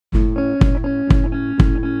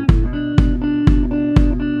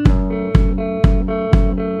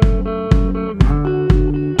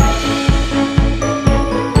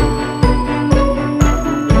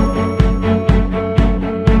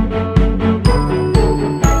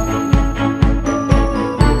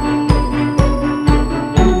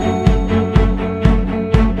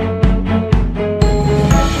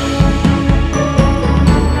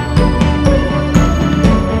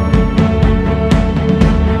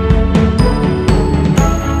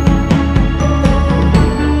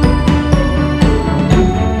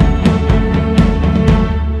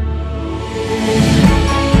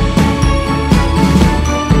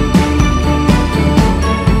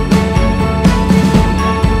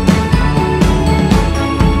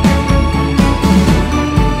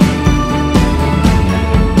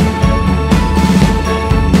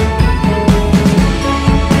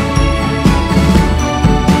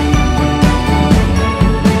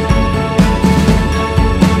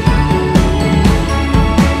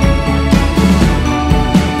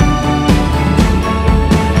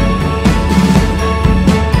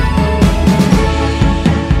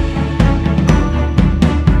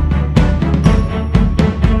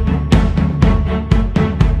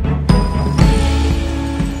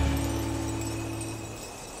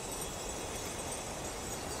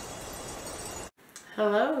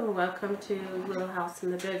welcome to Little House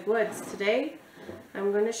in the Big Woods. Today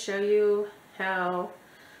I'm going to show you how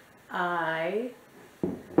I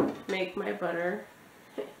make my butter.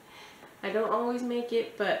 I don't always make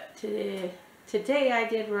it, but today I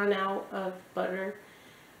did run out of butter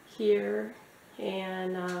here,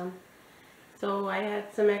 and so I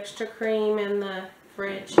had some extra cream in the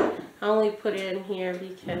fridge. I only put it in here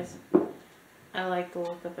because I like the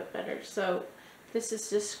look of it better. So this is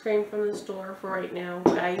just cream from the store for right now.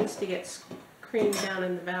 I used to get cream down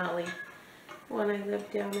in the valley when I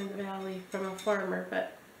lived down in the valley from a farmer,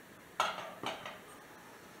 but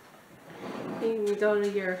you can go to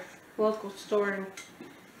your local store and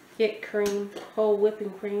get cream, whole whipping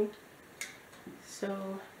cream.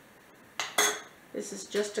 So this is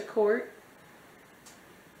just a quart,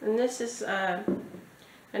 and this is a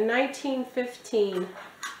 1915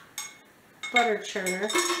 butter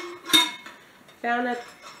churner. Found at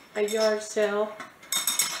a yard sale.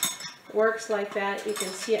 Works like that. You can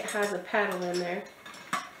see it has a paddle in there.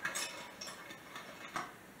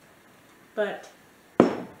 But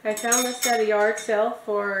I found this at a yard sale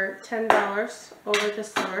for $10 over the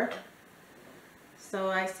summer. So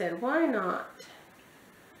I said, why not?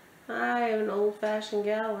 I am an old-fashioned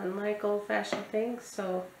gal and like old-fashioned things,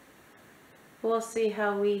 so we'll see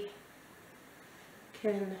how we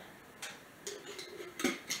can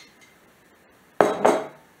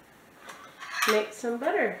make some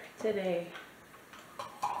butter today.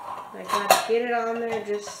 I gotta get it on there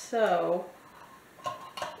just so,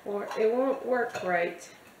 or it won't work right.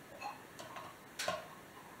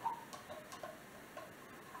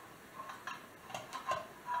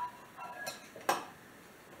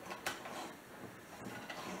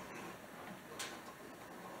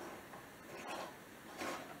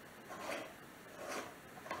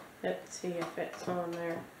 Let's see if it's on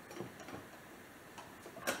there.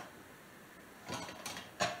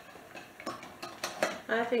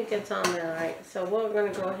 I think it's on there right, so we're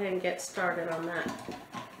going to go ahead and get started on that.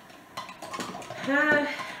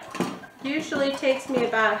 Usually takes me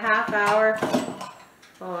about a half hour.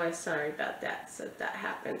 Oh, I'm sorry about that. So that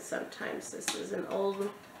happens sometimes. This is an old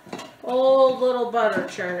little butter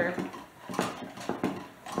churner.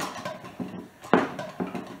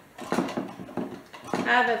 I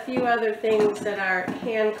have a few other things that are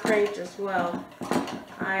hand cranked as well.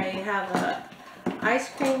 I have a ice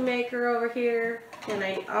cream maker over here, and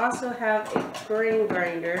I also have a grain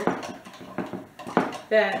grinder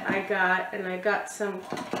that I got, and I got some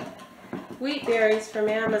wheat berries from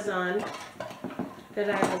Amazon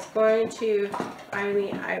that I was going to,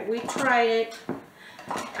 we tried it.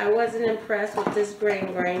 I wasn't impressed with this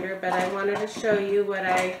grain grinder, but I wanted to show you what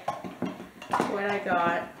I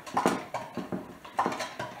got.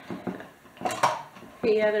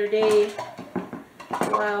 The other day, a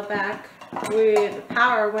while back, the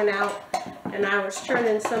power went out and I was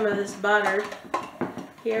churning some of this butter.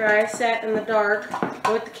 Here I sat in the dark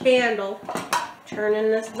with the candle churning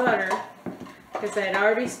this butter because I'd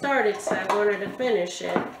already started, so I wanted to finish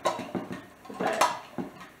it. But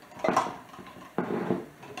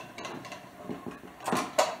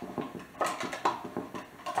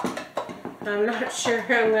I'm not sure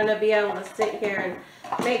I'm going to be able to sit here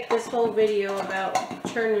and make this whole video about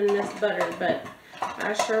churning this butter, but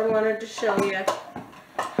I sure wanted to show you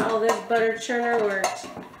how this butter churner works.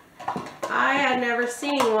 I had never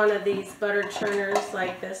seen one of these butter churners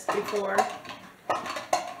like this before,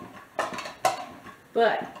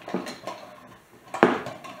 but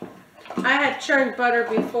I had churned butter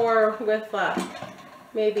before with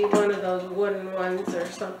maybe one of those wooden ones or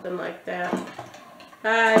something like that.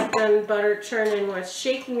 I've done butter churning with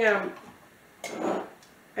shaking a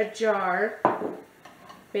jar,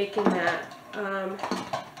 making that.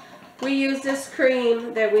 We use this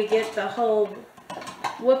cream that we get, the whole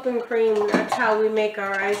whipping cream. That's how we make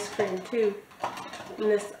our ice cream too. And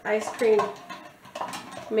this ice cream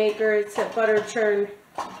maker, it's a butter churn,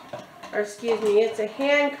 or excuse me, it's a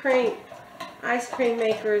hand crank ice cream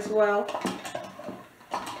maker as well.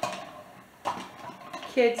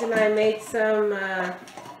 Kids and I made some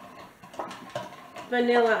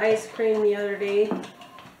vanilla ice cream the other day.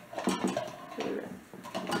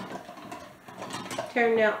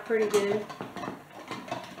 Turned out pretty good.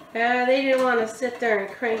 They didn't want to sit there and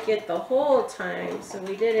crank it the whole time, so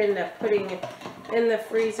we did end up putting it in the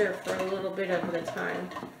freezer for a little bit of the time.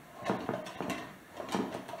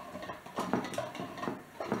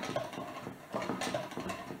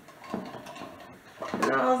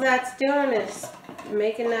 And all that's doing is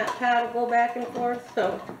making that paddle go back and forth.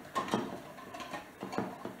 So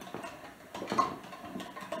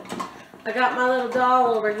I got my little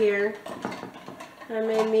doll over here. I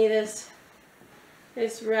made me this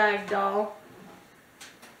this rag doll.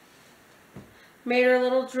 Made her a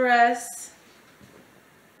little dress,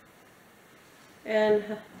 and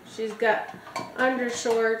she's got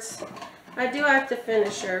undershorts. I do have to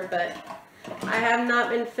finish her, but I have not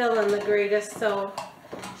been feeling the greatest, so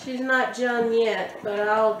she's not done yet, but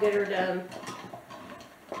I'll get her done.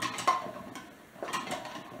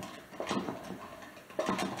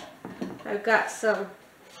 I've got some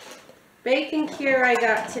bacon cure I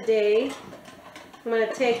got today. I'm going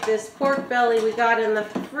to take this pork belly we got in the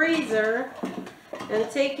freezer and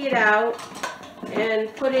take it out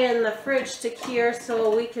and put it in the fridge to cure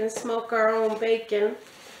so we can smoke our own bacon.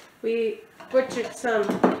 We butchered some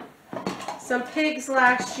pigs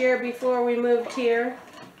last year before we moved here,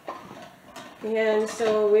 and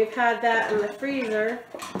so we've had that in the freezer,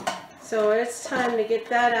 so it's time to get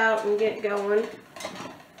that out and get going.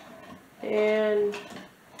 And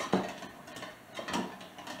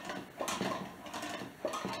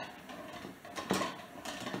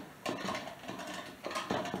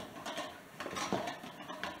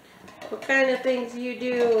what kind of things you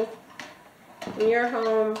do in your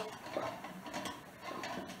home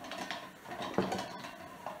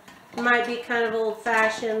might be kind of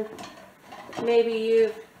old-fashioned. Maybe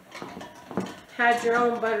you've had your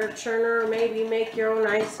own butter churner, or maybe make your own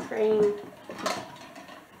ice cream.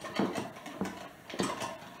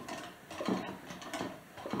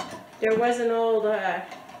 There was an old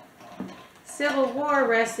Civil War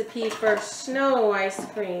recipe for snow ice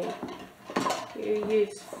cream. You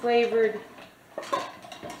use flavored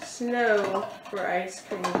snow for ice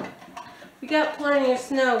cream. We got plenty of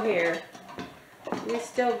snow here. We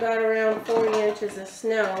still got around 40 inches of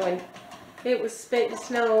snow, and it was spitting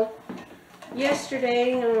snow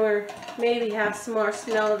yesterday, and we're maybe have some more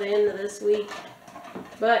snow at the end of this week.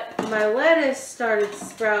 But my lettuce started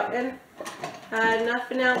sprouting.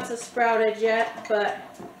 Nothing else has sprouted yet, but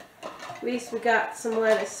at least we got some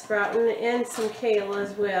lettuce sprouting and some kale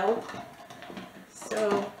as well.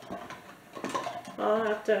 So I'll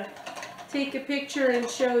have to take a picture and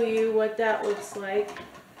show you what that looks like.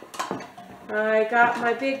 I got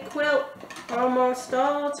my big quilt almost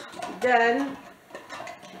all done.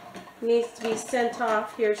 Needs to be sent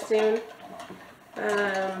off here soon.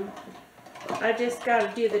 I just got to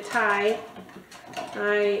do the tie.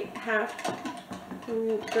 I'm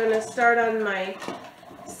gonna start on my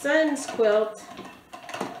son's quilt.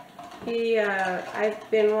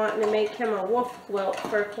 I've been wanting to make him a wolf quilt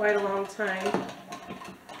for quite a long time.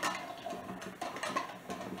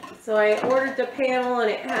 So I ordered the panel, and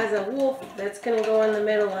it has a wolf that's gonna go in the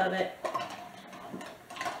middle of it.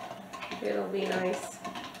 It'll be nice.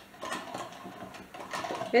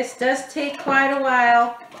 This does take quite a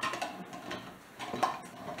while,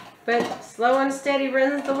 but slow and steady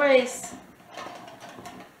runs the race.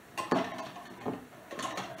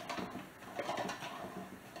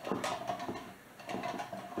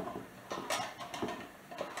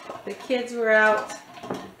 The kids were out,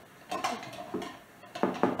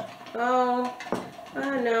 I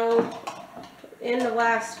don't know, end of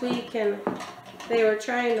last week, and they were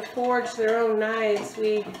trying to forge their own knives.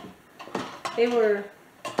 They were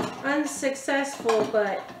unsuccessful,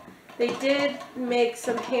 but they did make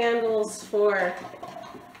some handles for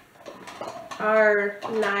our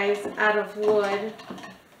knives out of wood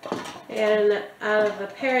and out of the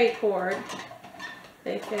paracord.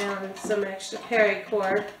 They found some extra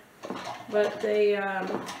paracord, but they're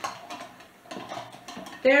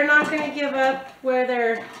not going to give up where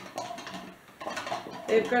they're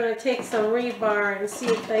going to take some rebar and see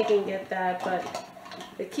if they can get that. But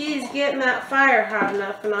the key is getting that fire hot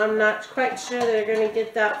enough, and I'm not quite sure they're going to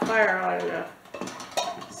get that fire hot enough.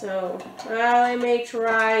 So, well, they may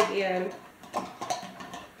try again.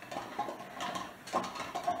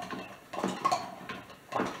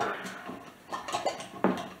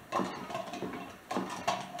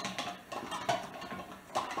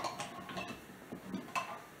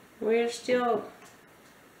 We're still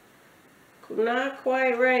not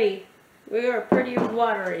quite ready. We are pretty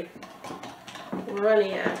watery.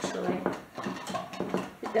 Runny, actually.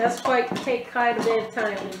 It does take quite a bit of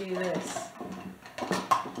time to do this.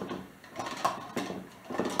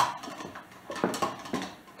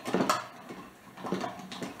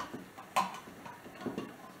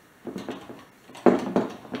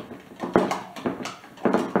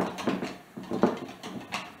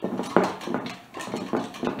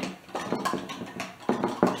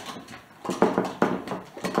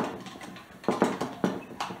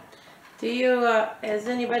 Has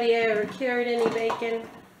anybody ever cured any bacon?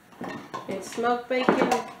 And smoked bacon?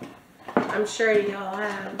 I'm sure you all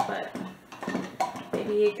have, but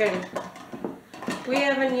maybe you can. We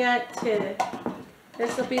haven't yet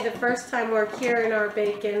This will be the first time we're curing our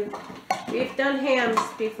bacon. We've done hams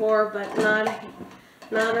before, but not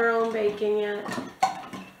our own bacon yet.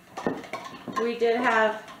 We did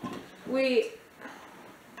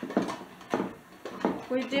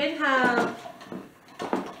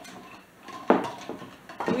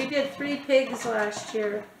 3 pigs last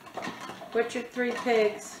year. Butchered 3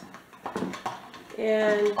 pigs.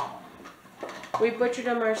 And we butchered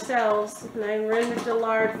them ourselves. And I rendered the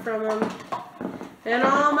lard from them. And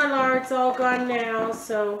all my lard's all gone now,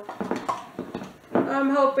 so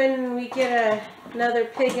I'm hoping we get another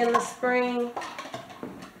pig in the spring.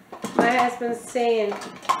 My husband's saying,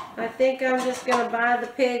 I think I'm just going to buy the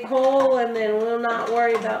pig whole and then we'll not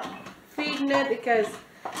worry about feeding it because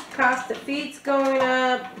cost of feed's going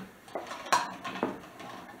up.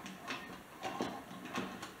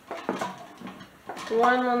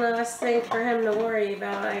 One less thing for him to worry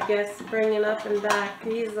about, I guess, bringing up and back.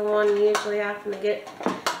 He's the one usually having to get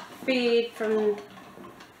feed from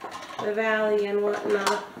the valley and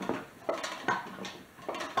whatnot.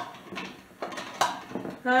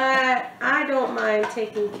 But I don't mind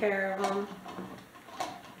taking care of them.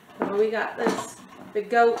 We got the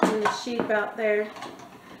goat and the sheep out there.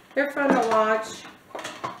 They're fun to watch.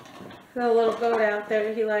 The little goat out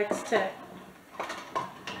there, he likes to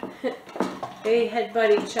they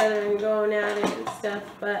headbutt each other and going at it and stuff,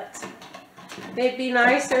 but it'd be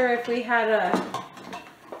nicer if we had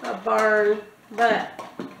a barn, but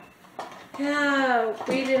yeah,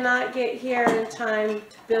 we did not get here in time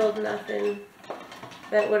to build nothing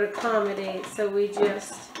that would accommodate, so we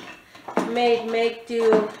just made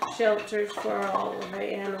make-do shelters for all of the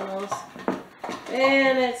animals,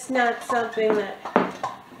 and it's not something that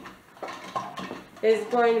is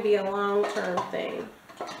going to be a long-term thing.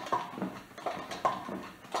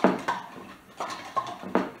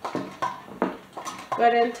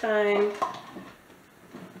 But in time,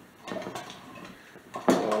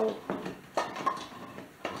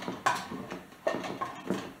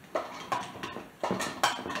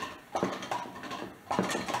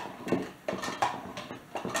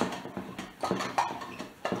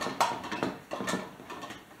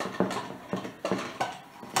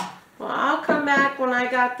 well, I'll come back when I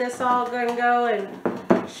got this all gonna go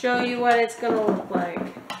and show you what it's gonna look like.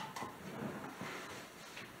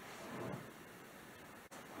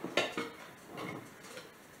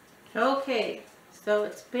 Okay, so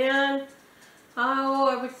it's been,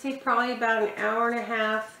 I would say probably about an hour and a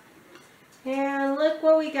half. And look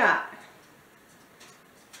what we got.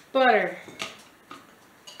 Butter.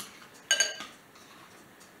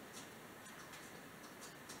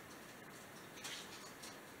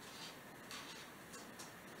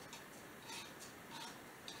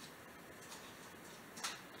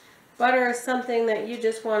 Butter is something that you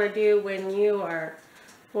just want to do when you are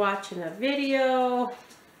watching a video.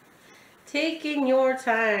 Taking your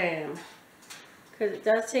time, because it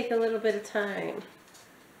does take a little bit of time.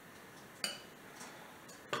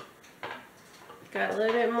 Got a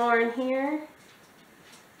little bit more in here.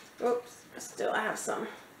 Oops, I still have some.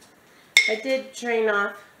 I did drain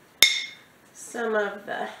off some of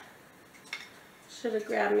the, should have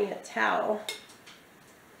grabbed me a towel.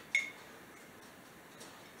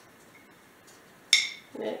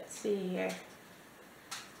 Let's see here.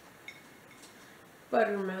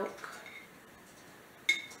 Buttermilk.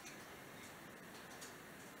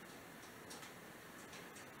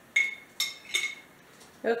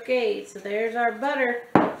 Okay, so there's our butter.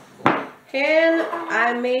 And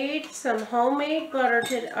I made some homemade butter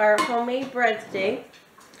to our homemade bread today.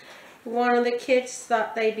 One of the kids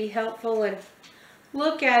thought they'd be helpful and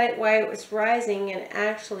look at it while it was rising and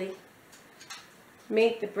actually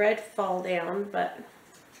make the bread fall down. But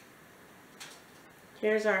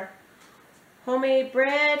here's our homemade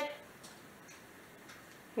bread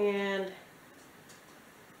and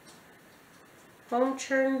home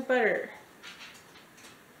churned butter.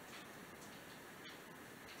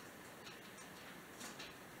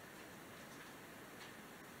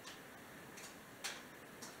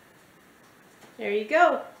 There you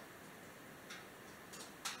go.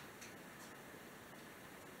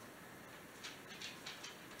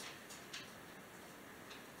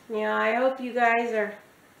 Yeah, I hope you guys are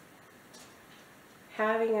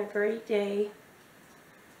having a great day.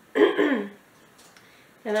 And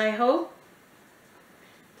I hope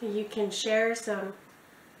that you can share some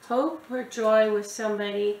hope or joy with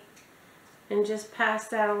somebody and just pass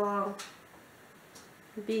that along.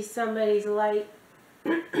 Be somebody's light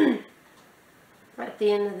at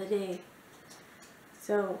the end of the day.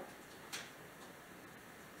 So,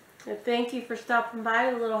 thank you for stopping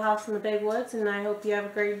by the Little House in the Big Woods, and I hope you have a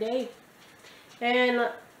great day. And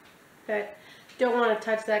don't want to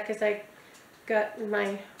touch that because I got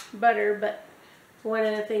my butter, but one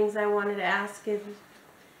of the things I wanted to ask is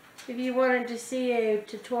if you wanted to see a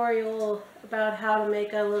tutorial about how to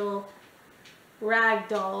make a little rag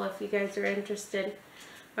doll, if you guys are interested.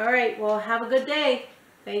 Alright, well, have a good day.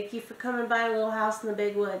 Thank you for coming by Little House in the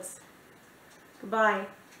Big Woods. Goodbye.